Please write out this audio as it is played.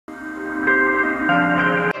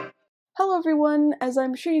everyone, as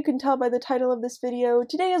I'm sure you can tell by the title of this video,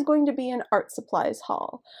 today is going to be an art supplies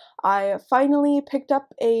haul. I finally picked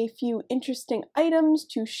up a few interesting items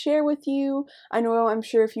to share with you. I'm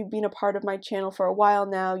sure if you've been a part of my channel for a while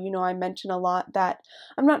now, you know I mention a lot that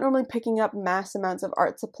I'm not normally picking up mass amounts of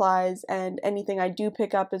art supplies, and anything I do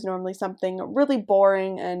pick up is normally something really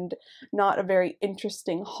boring and not a very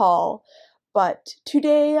interesting haul. But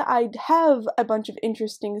today I have a bunch of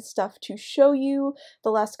interesting stuff to show you. The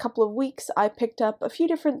last couple of weeks I picked up a few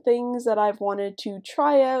different things that I've wanted to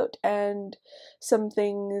try out and some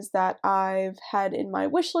things that I've had in my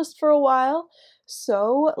wish list for a while.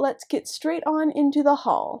 So let's get straight on into the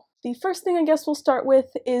haul. The first thing I guess we'll start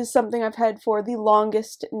with is something I've had for the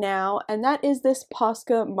longest now, and that is this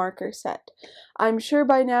Posca marker set. I'm sure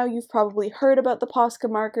by now you've probably heard about the Posca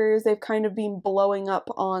markers. They've kind of been blowing up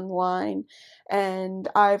online, and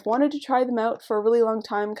I've wanted to try them out for a really long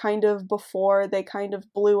time, kind of before they kind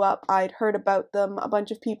of blew up. I'd heard about them. A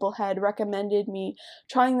bunch of people had recommended me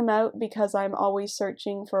trying them out because I'm always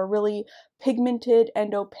searching for a really pigmented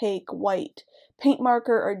and opaque white paint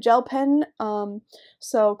marker or gel pen,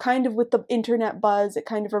 so kind of with the internet buzz, it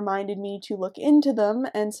kind of reminded me to look into them,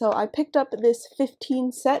 and so I picked up this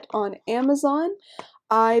 15 set on Amazon.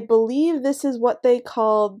 I believe this is what they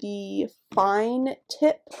call the fine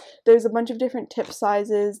tip. There's a bunch of different tip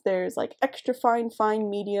sizes. There's like extra fine, fine,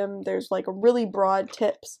 medium, there's like really broad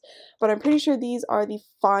tips, but I'm pretty sure these are the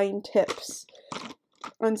fine tips.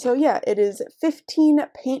 And so yeah, it is 15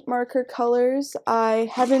 paint marker colors. I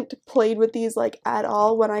haven't played with these like at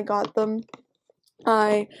all when I got them.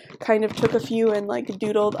 I kind of took a few and like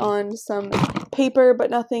doodled on some paper, but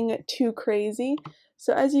nothing too crazy.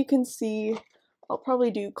 So as you can see, I'll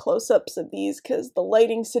probably do close-ups of these because the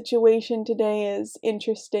lighting situation today is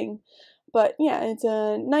interesting. But yeah, it's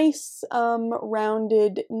a nice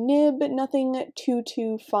rounded nib, nothing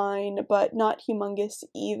too fine, but not humongous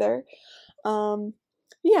either.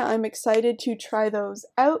 Yeah, I'm excited to try those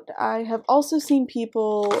out. I have also seen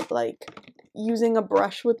people like using a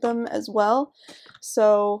brush with them as well.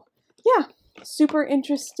 So yeah, super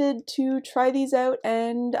interested to try these out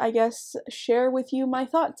and I guess share with you my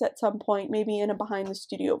thoughts at some point, maybe in a behind the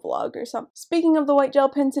studio vlog or something. Speaking of the white gel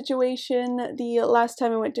pen situation, the last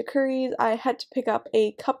time I went to Curry's, I had to pick up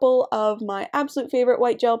a couple of my absolute favorite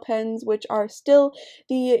white gel pens, which are still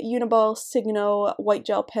the Uniball Signo white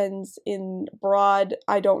gel pens in broad.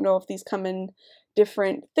 I don't know if these come in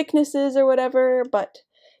different thicknesses or whatever, but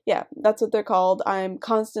yeah, that's what they're called. I'm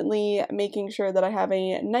constantly making sure that I have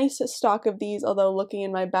a nice stock of these, although looking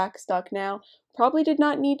in my back stock now, probably did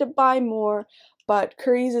not need to buy more, but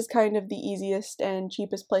Curry's is kind of the easiest and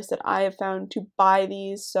cheapest place that I have found to buy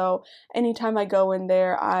these, so anytime I go in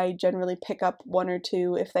there, I generally pick up one or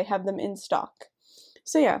two if they have them in stock.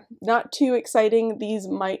 So yeah, not too exciting. These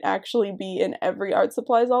might actually be in every art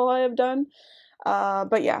supplies haul I have done.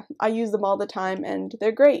 But yeah, I use them all the time and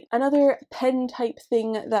they're great. Another pen type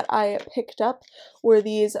thing that I picked up were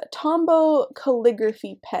these Tombow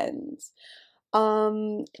calligraphy pens.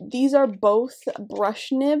 These are both brush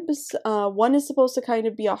nibs. One is supposed to kind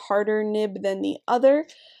of be a harder nib than the other.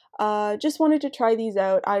 Just wanted to try these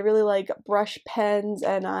out. I really like brush pens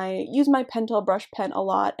and I use my Pentel brush pen a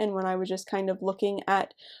lot, and when I was just kind of looking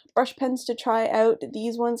at brush pens to try out,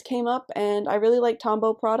 these ones came up and I really like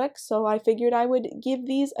Tombow products, so I figured I would give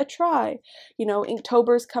these a try. You know,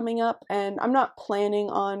 Inktober's coming up and I'm not planning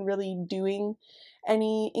on really doing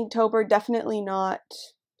any Inktober, definitely not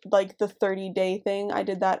like the 30-day thing. I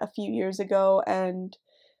did that a few years ago and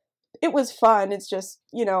it was fun. It's just,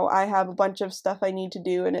 you know, I have a bunch of stuff I need to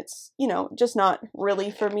do and it's, you know, just not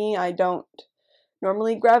really for me. I don't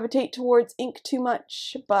normally gravitate towards ink too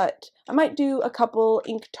much, but I might do a couple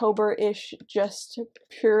Inktober-ish, just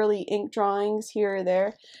purely ink drawings here or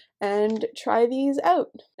there and try these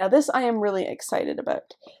out. Now this I am really excited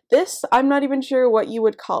about. This, I'm not even sure what you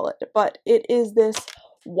would call it, but it is this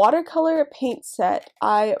watercolor paint set.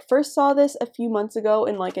 I first saw this a few months ago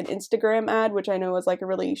in like an Instagram ad, which I know is like a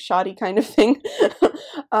really shoddy kind of thing.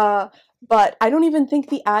 But I don't even think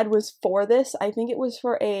the ad was for this. I think it was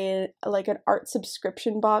for like an art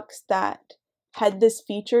subscription box that had this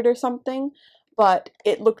featured or something, but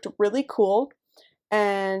it looked really cool.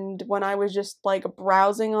 And when I was just like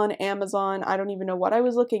browsing on Amazon, I don't even know what I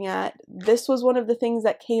was looking at, this was one of the things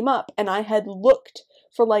that came up, and I had looked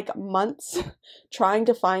for like months trying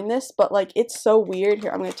to find this, but like it's so weird.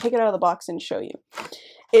 Here, I'm going to take it out of the box and show you.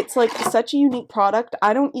 It's like such a unique product.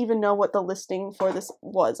 I don't even know what the listing for this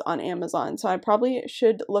was on Amazon, so I probably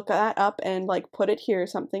should look that up and like put it here or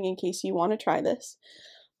something in case you want to try this.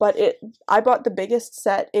 But I bought the biggest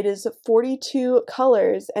set. It is 42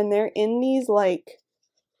 colors and they're in these like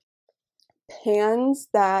pans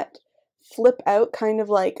that flip out kind of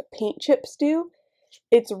like paint chips do.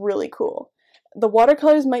 It's really cool. The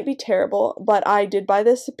watercolors might be terrible, but I did buy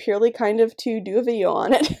this purely kind of to do a video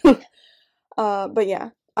on it. But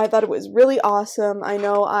yeah, I thought it was really awesome. I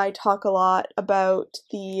know I talk a lot about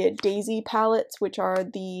the Daisy palettes, which are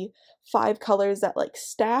the 5 colors that like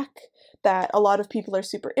stack, that a lot of people are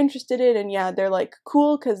super interested in, and yeah, they're like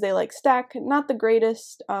cool because they like stack. Not the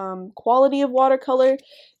greatest quality of watercolor.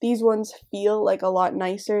 These ones feel like a lot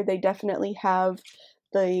nicer. They definitely have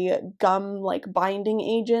the gum like binding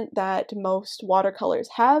agent that most watercolors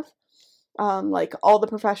have. Like all the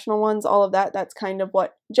professional ones, all of that, that's kind of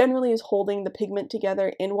what generally is holding the pigment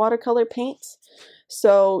together in watercolor paints.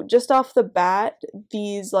 So just off the bat,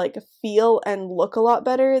 these like feel and look a lot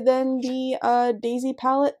better than the Daisy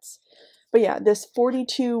palettes. But yeah, this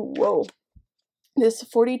 42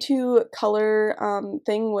 color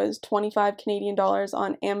thing was 25 Canadian dollars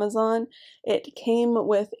on Amazon. It came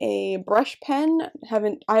with a brush pen.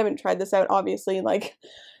 I haven't tried this out, obviously, like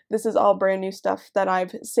this is all brand new stuff that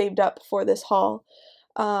I've saved up for this haul.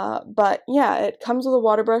 But yeah, it comes with a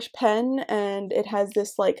water brush pen, and it has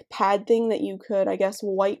this like pad thing that you could, I guess,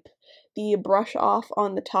 wipe the brush off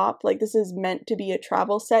on the top. Like this is meant to be a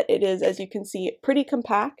travel set. It is, as you can see, pretty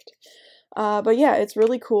compact. But yeah, it's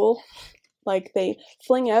really cool. Like they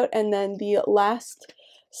fling out, and then the last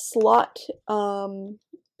slot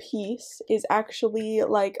piece is actually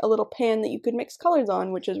like a little pan that you could mix colors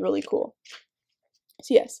on, which is really cool.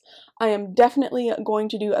 So yes, I am definitely going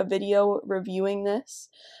to do a video reviewing this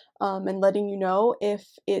and letting you know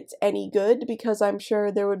if it's any good, because I'm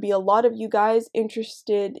sure there would be a lot of you guys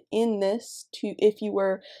interested in this if you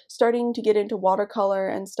were starting to get into watercolor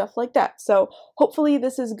and stuff like that. So hopefully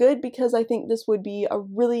this is good, because I think this would be a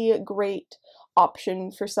really great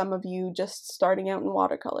option for some of you just starting out in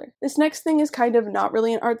watercolor. This next thing is kind of not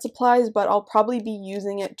really an art supplies, but I'll probably be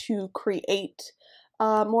using it to create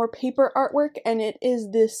more paper artwork, and it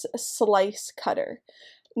is this slice cutter.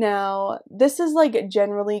 Now, this is like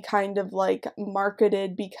generally kind of like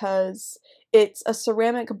marketed because it's a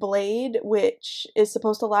ceramic blade, which is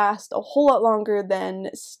supposed to last a whole lot longer than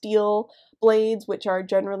steel blades, which are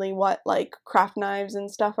generally what like craft knives and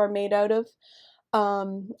stuff are made out of.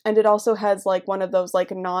 And it also has like one of those like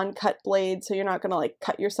non-cut blades, so you're not gonna like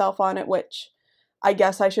cut yourself on it, which I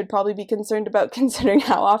guess I should probably be concerned about considering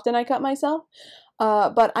how often I cut myself.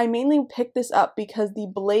 But I mainly picked this up because the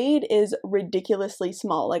blade is ridiculously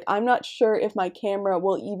small. Like, I'm not sure if my camera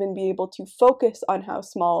will even be able to focus on how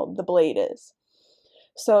small the blade is.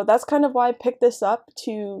 So that's kind of why I picked this up,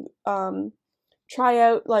 to try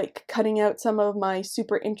out like cutting out some of my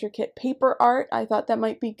super intricate paper art. I thought that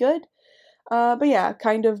might be good. But yeah,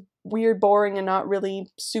 kind of weird, boring, and not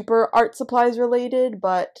really super art supplies related,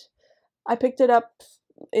 but I picked it up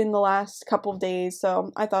in the last couple of days,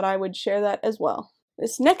 so I thought I would share that as well.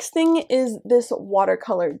 This next thing is this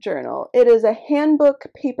watercolor journal. It is a handbook,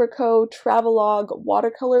 Paperco travelogue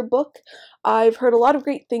watercolor book. I've heard a lot of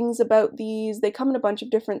great things about these. They come in a bunch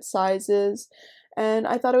of different sizes, and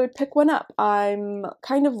I thought I would pick one up. I'm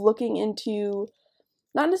kind of looking into,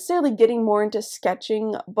 not necessarily getting more into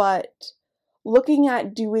sketching, but looking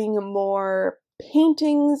at doing more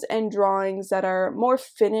paintings and drawings that are more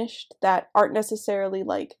finished, that aren't necessarily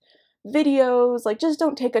like videos, like just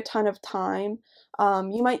don't take a ton of time.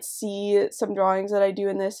 You might see some drawings that I do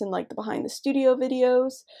in this in like the behind the studio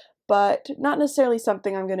videos, but not necessarily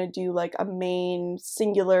something I'm going to do like a main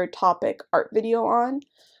singular topic art video on.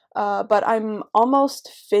 But I'm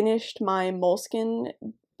almost finished my Moleskine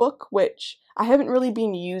book, which I haven't really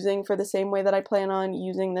been using for the same way that I plan on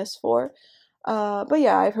using this for. But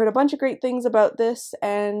yeah, I've heard a bunch of great things about this,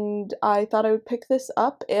 and I thought I would pick this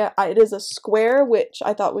up. It is a square, which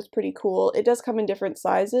I thought was pretty cool. It does come in different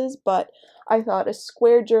sizes, but I thought a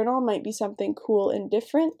square journal might be something cool and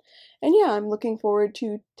different. And yeah, I'm looking forward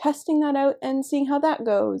to testing that out and seeing how that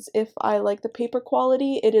goes. If I like the paper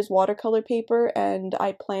quality, it is watercolor paper, and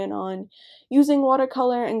I plan on using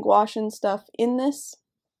watercolor and gouache and stuff in this.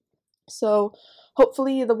 So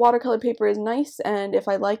hopefully the watercolor paper is nice, and if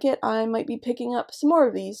I like it, I might be picking up some more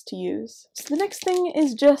of these to use. So the next thing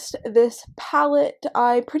is just this palette.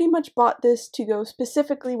 I pretty much bought this to go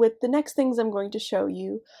specifically with the next things I'm going to show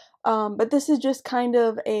you. But this is just kind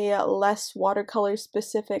of a less watercolor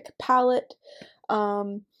specific palette.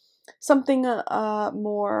 something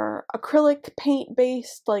more acrylic paint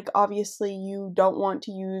based. Like obviously you don't want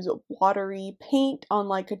to use watery paint on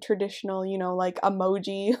like a traditional, you know, like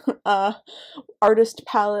emoji artist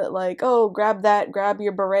palette, like, oh, grab that, grab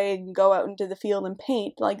your beret and go out into the field and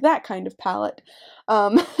paint, like that kind of palette.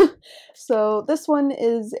 So this one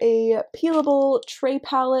is a peelable tray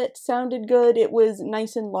palette. Sounded good. It was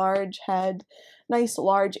nice and large, had nice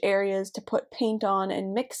large areas to put paint on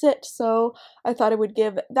and mix it, so I thought I would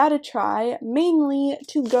give that a try, mainly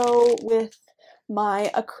to go with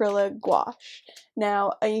my acrylic gouache.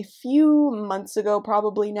 Now, a few months ago,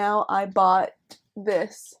 probably now, I bought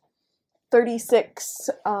this 36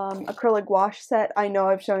 acrylic gouache set. I know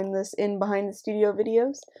I've shown this in behind the studio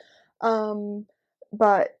videos,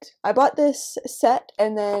 but I bought this set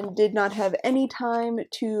and then did not have any time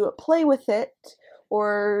to play with it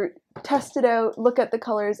or test it out, look at the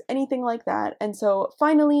colors, anything like that. And so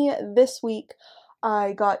finally this week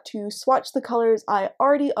I got to swatch the colors I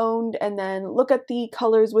already owned and then look at the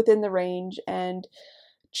colors within the range and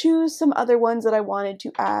choose some other ones that I wanted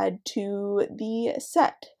to add to the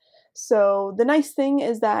set. So the nice thing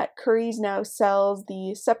is that Curry's now sells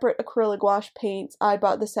the separate acrylic gouache paints. I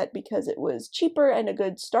bought the set because it was cheaper and a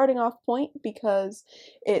good starting off point, because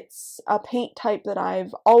it's a paint type that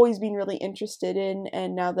I've always been really interested in,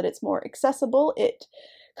 and now that it's more accessible, it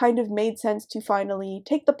kind of made sense to finally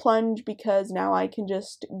take the plunge, because now I can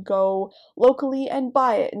just go locally and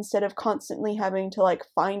buy it instead of constantly having to like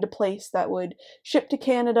find a place that would ship to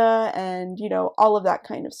Canada and, you know, all of that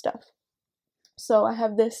kind of stuff. So I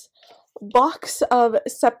have this box of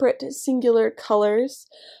separate singular colors.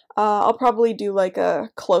 I'll probably do like a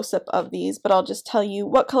close-up of these, but I'll just tell you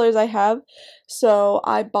what colors I have. So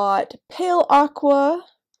I bought pale aqua,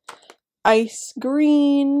 ice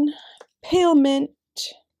green, pale mint,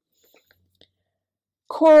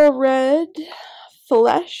 coral red,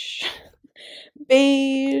 flesh,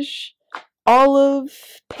 beige, olive,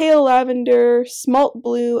 pale lavender, smalt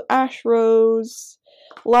blue, ash rose,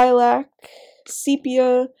 lilac,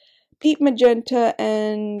 sepia, deep magenta,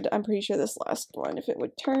 and I'm pretty sure this last one, if it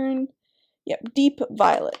would turn, yep, deep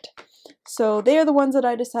violet. So they are the ones that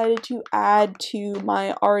I decided to add to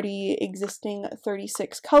my already existing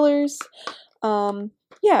 36 colors.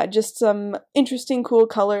 Yeah, just some interesting, cool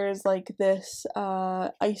colors like this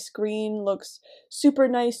ice green looks super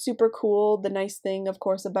nice, super cool. The nice thing, of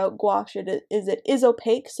course, about gouache it is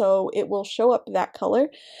opaque, so it will show up that color.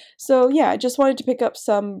 So yeah, I just wanted to pick up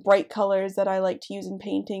some bright colors that I like to use in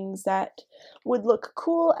paintings that would look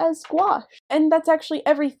cool as gouache. And that's actually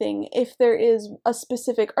everything. If there is a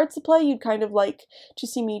specific art supply you'd kind of like to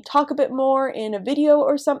see me talk a bit more in a video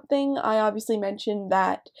or something, I obviously mentioned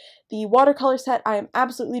that the watercolor set I am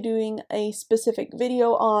absolutely doing a specific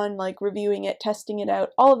video on, like reviewing it, testing it out,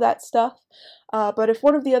 all of that stuff. But if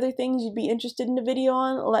one of the other things you'd be interested in a video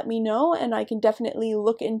on, let me know and I can definitely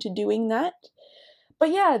look into doing that.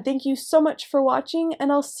 But yeah, thank you so much for watching,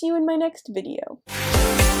 and I'll see you in my next video.